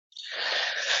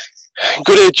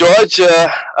Good day, George.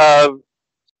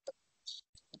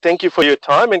 Thank you for your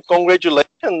time and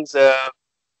congratulations.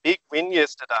 Big win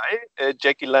yesterday.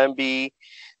 Jackie Lambie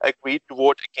agreed to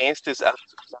vote against this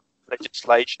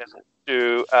legislation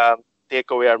to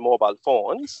take away our mobile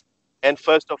phones. And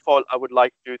first of all, I would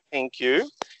like to thank you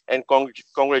and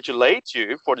congratulate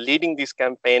you for leading this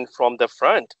campaign from the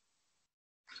front.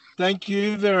 Thank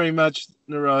you very much,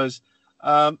 Nauroze.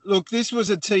 Look, this was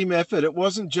a team effort. It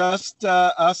wasn't just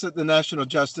us at the National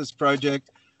Justice Project.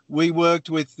 We worked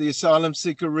with the Asylum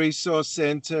Seeker Resource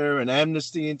Centre and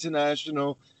Amnesty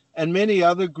International and many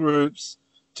other groups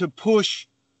to push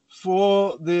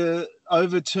for the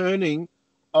overturning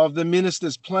of the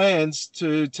minister's plans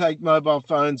to take mobile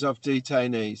phones off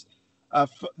detainees.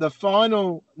 The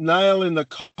final nail in the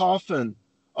coffin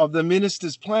of the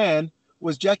minister's plan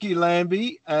was Jackie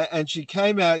Lambie, and she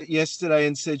came out yesterday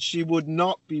and said she would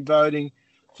not be voting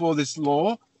for this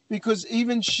law because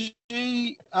even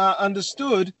she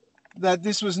understood that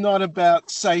this was not about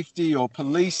safety or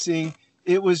policing.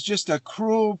 It was just a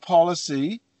cruel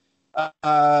policy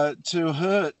to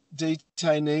hurt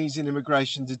detainees in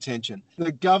immigration detention.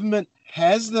 The government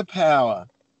has the power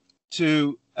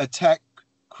to attack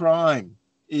crime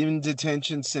in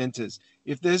detention centres.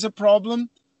 If there's a problem,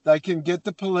 they can get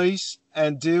the police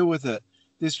and deal with it.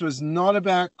 This was not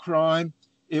about crime.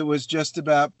 It was just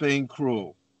about being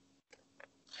cruel.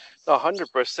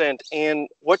 100%. And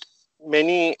what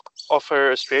many of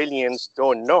our Australians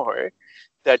don't know,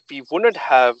 that we wouldn't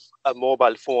have a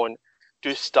mobile phone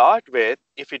to start with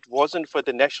if it wasn't for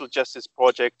the National Justice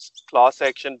Project's class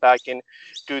action back in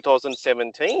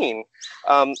 2017.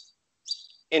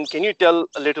 And can you tell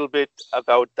a little bit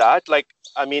about that?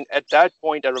 At that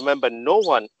point, I remember no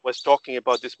one was talking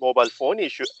about this mobile phone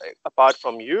issue apart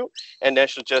from you and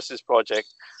National Justice Project.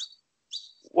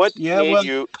 What made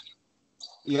you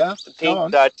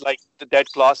think that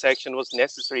that class action was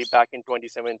necessary back in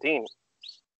 2017?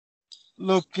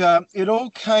 Look, it all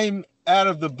came out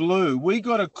of the blue. We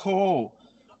got a call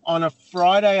on a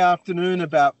Friday afternoon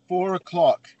about 4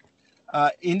 o'clock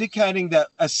indicating that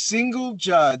a single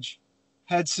judge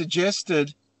had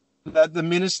suggested that the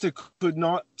minister could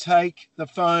not take the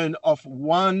phone off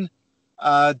one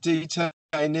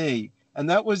detainee. And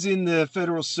that was in the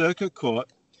Federal Circuit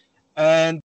Court.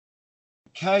 And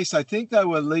the case, I think they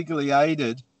were legally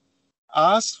aided,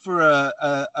 asked for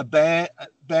a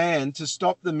ban to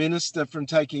stop the minister from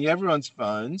taking everyone's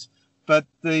phones. But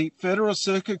the Federal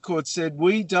Circuit Court said,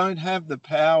 we don't have the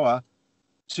power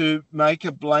to make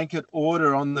a blanket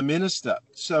order on the minister.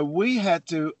 So we had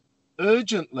to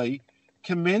urgently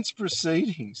commence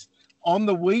proceedings on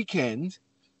the weekend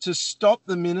to stop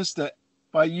the minister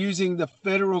by using the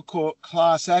federal court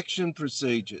class action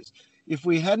procedures. If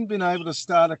we hadn't been able to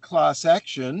start a class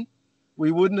action,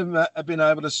 we wouldn't have been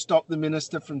able to stop the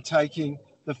minister from taking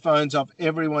the phones off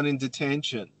everyone in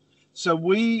detention. So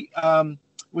we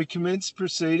commenced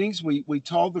proceedings. We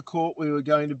told the court we were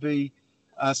going to be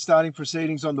starting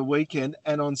proceedings on the weekend,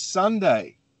 and on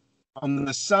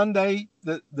the Sunday,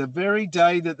 the very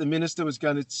day that the minister was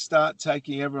going to start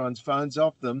taking everyone's phones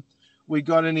off them, we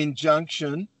got an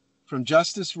injunction from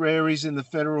Justice Raries in the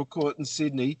Federal Court in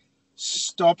Sydney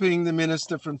stopping the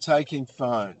minister from taking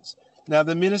phones. Now,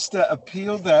 the minister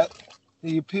appealed that.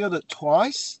 He appealed it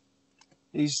twice.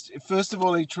 First of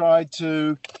all, he tried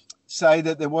to say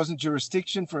that there wasn't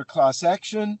jurisdiction for a class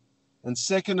action. And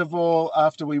second of all,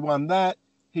 after we won that,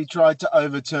 he tried to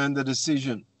overturn the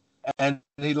decision. And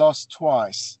he lost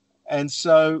twice. And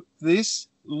so this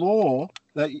law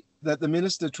that the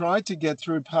minister tried to get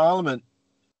through Parliament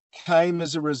came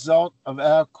as a result of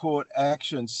our court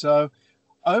action. So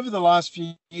over the last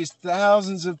few years,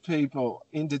 thousands of people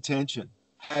in detention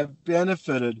have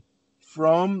benefited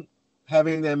from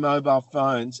having their mobile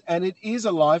phones. And it is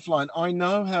a lifeline. I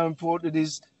know how important it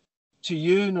is to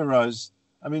you, Nauroze.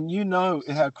 I mean, you know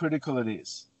how critical it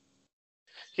is.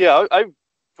 Yeah,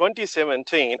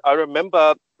 2017, I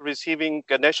remember receiving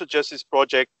a National Justice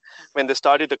Project when they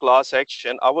started the class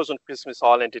action. I was on Christmas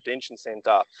Island Detention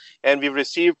Centre, and we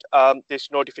received this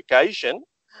notification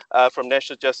from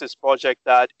National Justice Project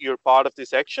that you're part of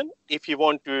this action. If you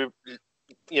want to,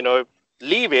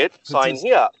 leave it, sign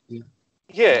here.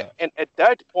 Yeah. And at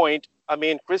that point,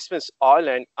 Christmas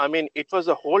Island, it was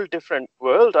a whole different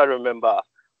world, I remember.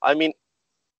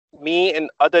 Me and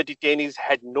other detainees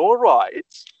had no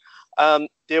rights.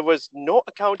 There was no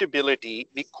accountability.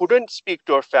 We couldn't speak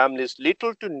to our families,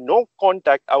 little to no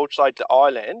contact outside the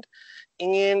island,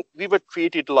 and we were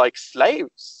treated like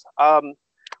slaves.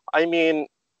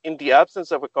 in the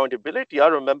absence of accountability, I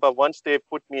remember once they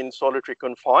put me in solitary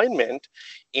confinement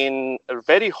in a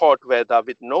very hot weather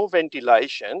with no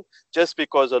ventilation, just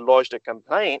because I lodged a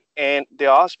complaint, and they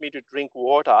asked me to drink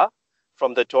water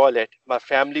from the toilet. My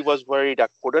family was worried. I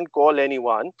couldn't call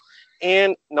anyone.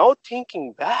 And now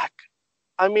thinking back,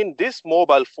 I mean, this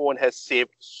mobile phone has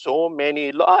saved so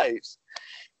many lives.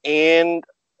 And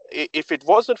if it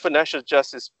wasn't for National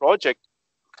Justice Project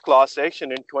class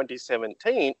action in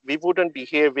 2017, we wouldn't be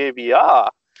here where we are.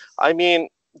 I mean,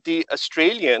 the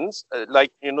Australians, the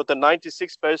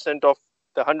 96% of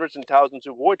the hundreds and thousands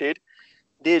who voted,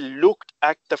 they looked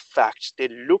at the facts. They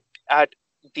looked at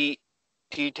the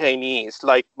detainees,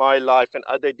 like my life and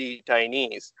other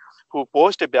detainees who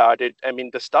post about it. I mean,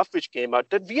 the stuff which came out,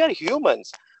 that we are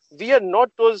humans. We are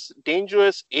not those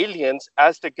dangerous aliens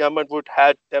as the government would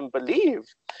have them believe.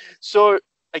 So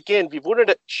again, we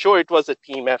wouldn't show it was a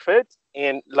team effort.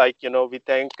 And we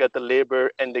thank the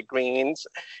Labour and the Greens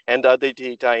and the other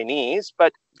detainees,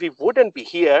 but we wouldn't be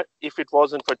here if it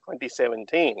wasn't for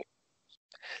 2017.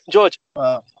 George,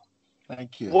 Well,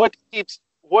 thank you.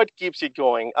 What keeps you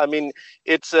going? I mean,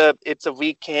 it's a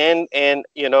weekend, and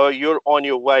you're on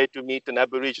your way to meet an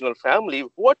Aboriginal family.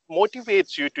 What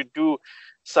motivates you to do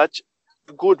such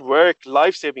good work,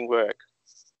 life-saving work?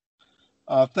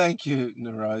 Thank you,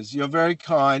 Nauroze. You're very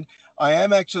kind. I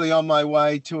am actually on my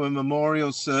way to a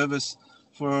memorial service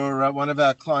for one of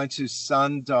our clients whose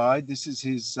son died. This is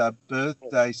his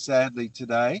birthday, sadly,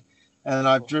 today. And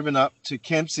I've driven up to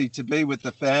Kempsey to be with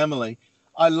the family.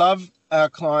 I love our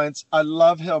clients. I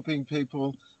love helping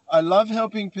people. I love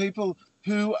helping people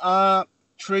who are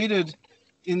treated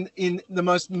in the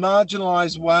most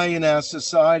marginalized way in our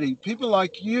society. People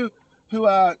like you who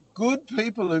are good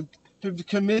people who've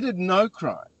committed no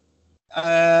crime,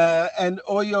 and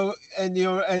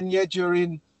yet you're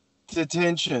in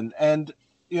detention. And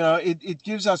it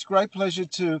gives us great pleasure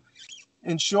to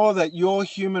ensure that your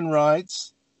human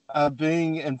rights are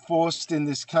being enforced in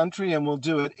this country, and we'll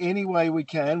do it any way we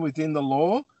can within the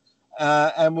law,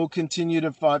 and we'll continue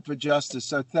to fight for justice.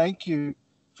 So thank you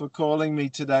for calling me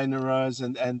today, Nauroze,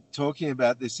 and talking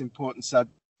about this important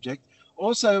subject.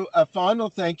 Also, a final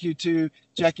thank you to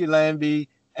Jackie Lambie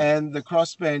and the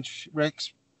crossbench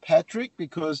Rex Patrick,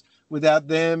 because without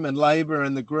them and Labor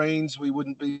and the Greens, we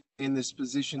wouldn't be in this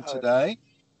position today.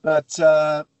 But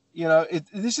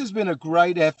this has been a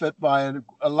great effort by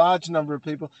a large number of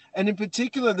people, and in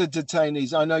particular the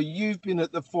detainees. I know you've been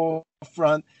at the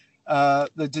forefront, the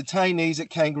detainees at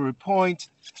Kangaroo Point,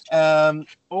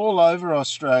 all over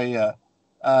Australia.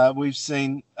 We've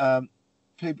seen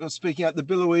people speaking out, the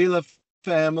Biloela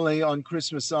family on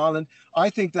Christmas Island. I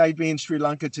think they'd be in Sri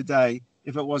Lanka today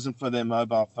if it wasn't for their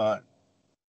mobile phone.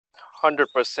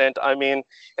 100%. I mean,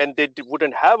 and they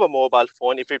wouldn't have a mobile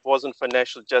phone if it wasn't for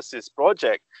National Justice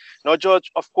Project. Now,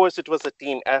 George, of course, it was a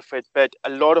team effort, but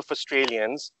a lot of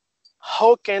Australians,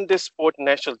 how can they support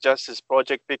National Justice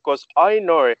Project? Because I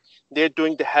know they're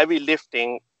doing the heavy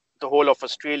lifting, the whole of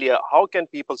Australia. How can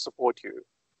people support you?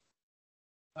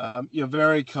 You're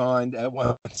very kind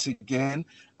once again.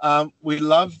 We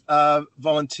love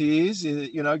volunteers.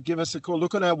 Give us a call.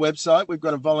 Look on our website. We've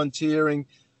got a volunteering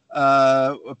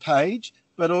page,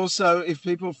 but also if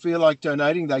people feel like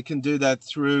donating, they can do that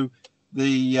through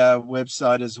the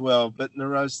website as well. But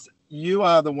Nauroze, you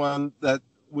are the one that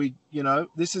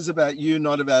this is about you,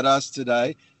 not about us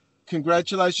today.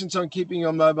 Congratulations on keeping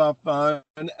your mobile phone,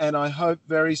 and I hope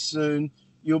very soon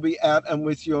you'll be out and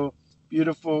with your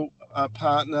beautiful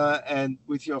partner and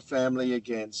with your family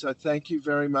again. So thank you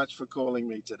very much for calling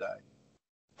me today.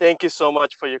 Thank you so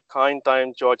much for your kind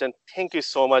time, George, and thank you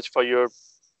so much for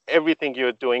everything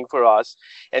you're doing for us.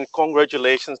 And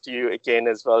congratulations to you again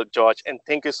as well, George. And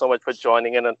thank you so much for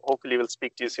joining in, and hopefully we'll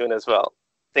speak to you soon as well.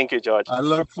 Thank you, George. I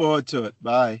look forward to it.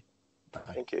 Bye.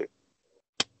 Thank you.